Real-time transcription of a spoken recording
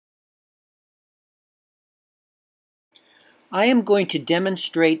I am going to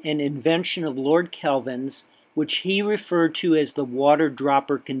demonstrate an invention of Lord Kelvin's, which he referred to as the water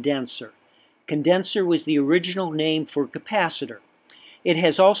dropper condenser. Condenser was the original name for capacitor. It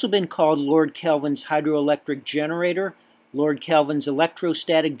has also been called Lord Kelvin's hydroelectric generator, Lord Kelvin's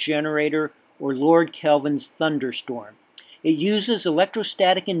electrostatic generator, or Lord Kelvin's thunderstorm. It uses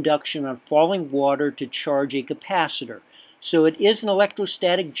electrostatic induction on falling water to charge a capacitor. So it is an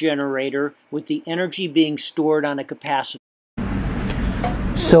electrostatic generator with the energy being stored on a capacitor.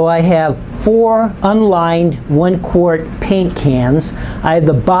 So I have 4 unlined 1-quart paint cans. I have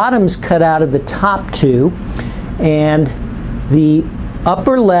the bottoms cut out of the top 2, and the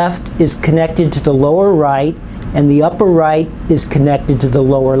upper left is connected to the lower right, and the upper right is connected to the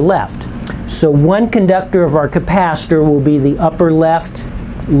lower left. So one conductor of our capacitor will be the upper left,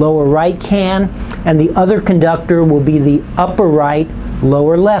 lower right can, and the other conductor will be the upper right,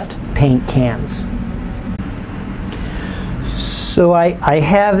 lower left paint cans. So I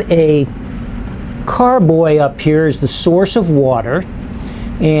have a carboy up here as the source of water,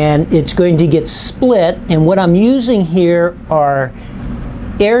 and it's going to get split, and what I'm using here are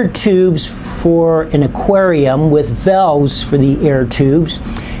air tubes for an aquarium with valves for the air tubes,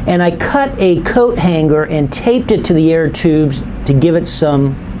 and I cut a coat hanger and taped it to the air tubes to give it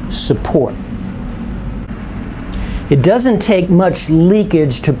some support. It doesn't take much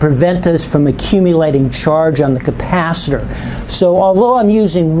leakage to prevent us from accumulating charge on the capacitor. So although I'm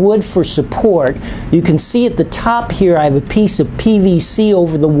using wood for support, you can see at the top here I have a piece of PVC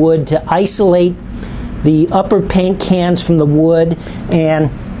over the wood to isolate the upper paint cans from the wood,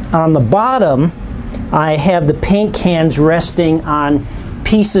 and on the bottom I have the paint cans resting on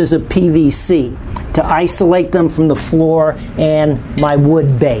pieces of PVC to isolate them from the floor and my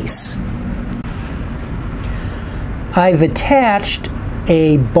wood base. I've attached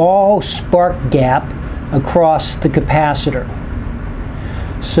a ball spark gap across the capacitor.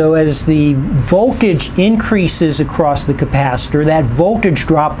 So as the voltage increases across the capacitor, that voltage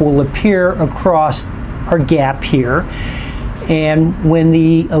drop will appear across our gap here. And when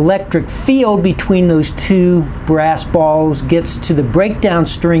the electric field between those 2 brass balls gets to the breakdown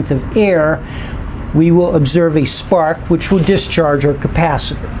strength of air, we will observe a spark which will discharge our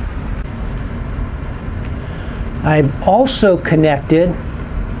capacitor. I've also connected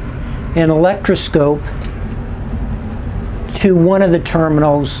an electroscope to one of the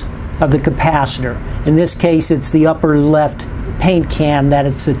terminals of the capacitor. In this case, it's the upper left paint can that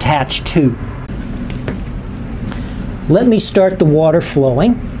it's attached to. Let me start the water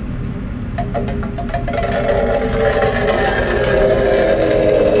flowing.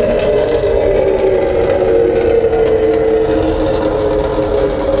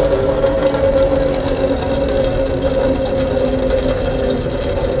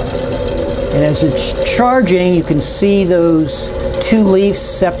 And as it's charging, you can see those 2 leaves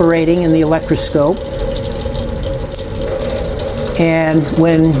separating in the electroscope. And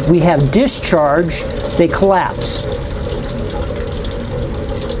when we have discharge, they collapse.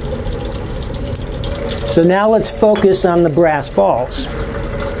 So now let's focus on the brass balls.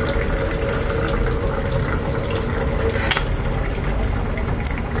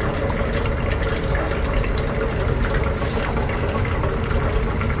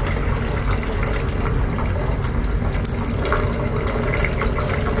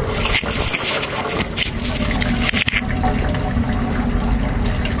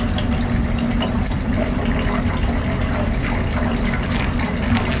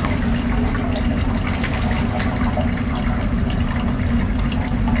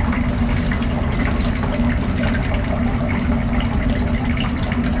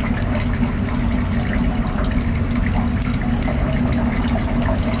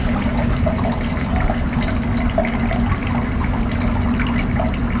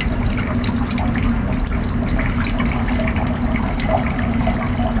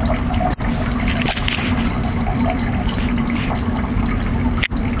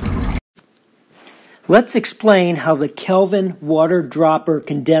 Let's explain how the Kelvin Water Dropper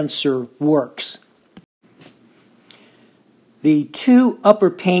condenser works. The 2 upper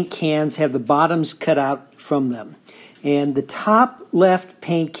paint cans have the bottoms cut out from them, and the top left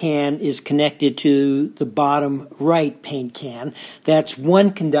paint can is connected to the bottom right paint can. That's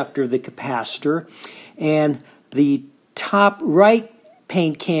one conductor of the capacitor, and the top right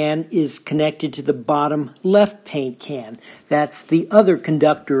paint can is connected to the bottom left paint can. That's the other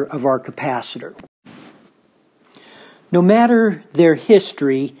conductor of our capacitor. No matter their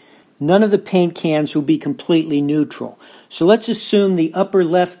history, none of the paint cans will be completely neutral. So let's assume the upper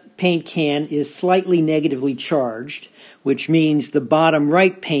left paint can is slightly negatively charged. which means the bottom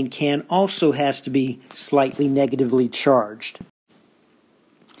right paint can also has to be slightly negatively charged.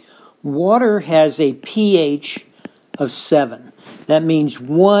 Water has a pH of 7. That means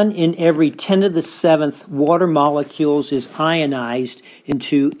 1 in every 10 to the 7th water molecules is ionized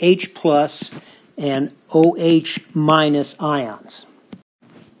into H plus and OH minus ions.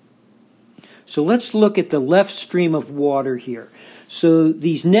 So let's look at the left stream of water here. So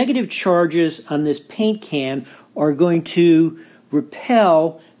these negative charges on this paint can are going to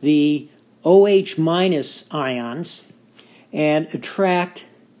repel the OH minus ions and attract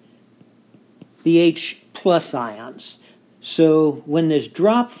the H plus ions. So when this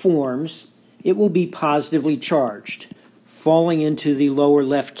drop forms, it will be positively charged, falling into the lower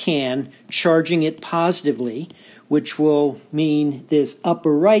left can, charging it positively, which will mean this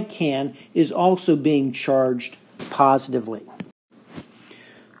upper right can is also being charged positively.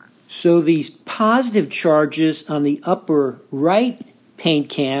 So these positive charges on the upper right paint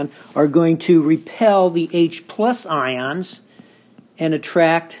can are going to repel the H plus ions and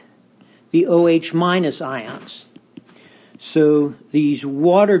attract the OH minus ions. So these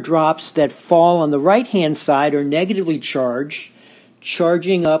water drops that fall on the right-hand side are negatively charged,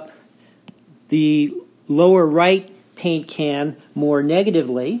 charging up the lower right paint can more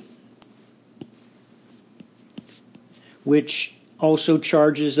negatively, which also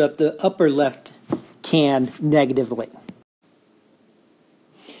charges up the upper left can negatively.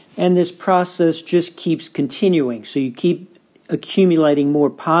 And this process just keeps continuing. So you keep accumulating more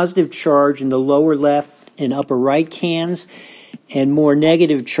positive charge in the lower left and upper right cans and more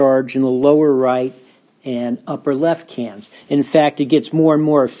negative charge in the lower right and upper left cans. In fact, it gets more and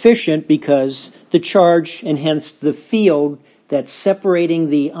more efficient because the charge and hence the field that's separating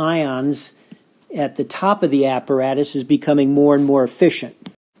the ions at the top of the apparatus is becoming more and more efficient.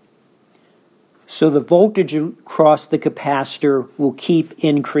 So the voltage across the capacitor will keep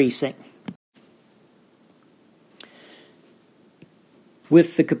increasing.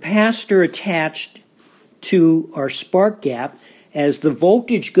 With the capacitor attached to our spark gap, as the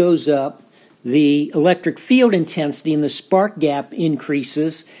voltage goes up, the electric field intensity in the spark gap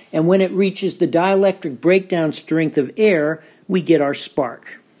increases, and when it reaches the dielectric breakdown strength of air, we get our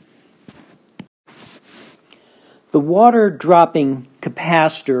spark. The water dropping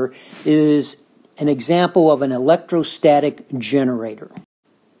capacitor is an example of an electrostatic generator.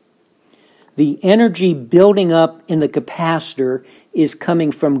 The energy building up in the capacitor is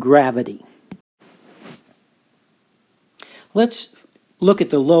coming from gravity. Let's look at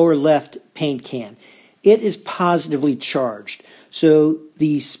the lower left paint can. It is positively charged. So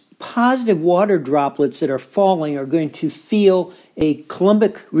these positive water droplets that are falling are going to feel a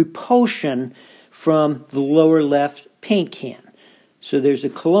Coulombic repulsion from the lower left paint can. So there's a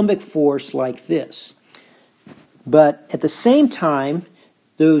Coulombic force like this. But at the same time,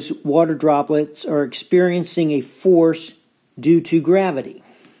 those water droplets are experiencing a force due to gravity.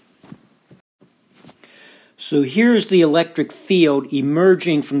 So here's the electric field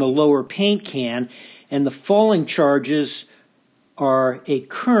emerging from the lower paint can, and the falling charges are a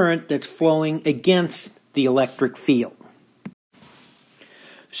current that's flowing against the electric field.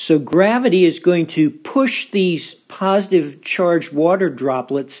 So gravity is going to push these positive charged water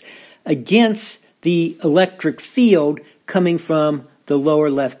droplets against the electric field coming from the lower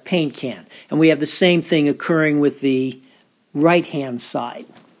left paint can. And we have the same thing occurring with the right-hand side.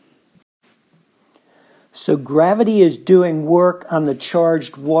 So gravity is doing work on the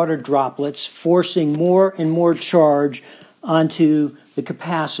charged water droplets, forcing more and more charge onto the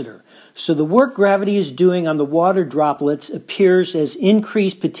capacitor. So the work gravity is doing on the water droplets appears as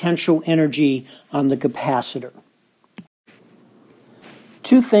increased potential energy on the capacitor.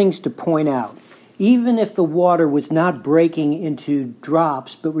 Two things to point out. Even if the water was not breaking into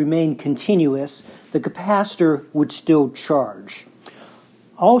drops but remained continuous, the capacitor would still charge.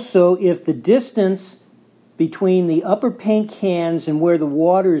 Also, if the distance between the upper paint cans and where the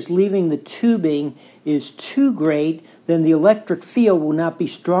water is leaving the tubing is too great, then the electric field will not be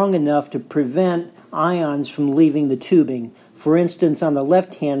strong enough to prevent ions from leaving the tubing. For instance, on the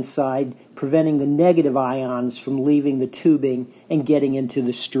left-hand side, preventing the negative ions from leaving the tubing and getting into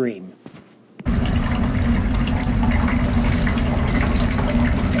the stream.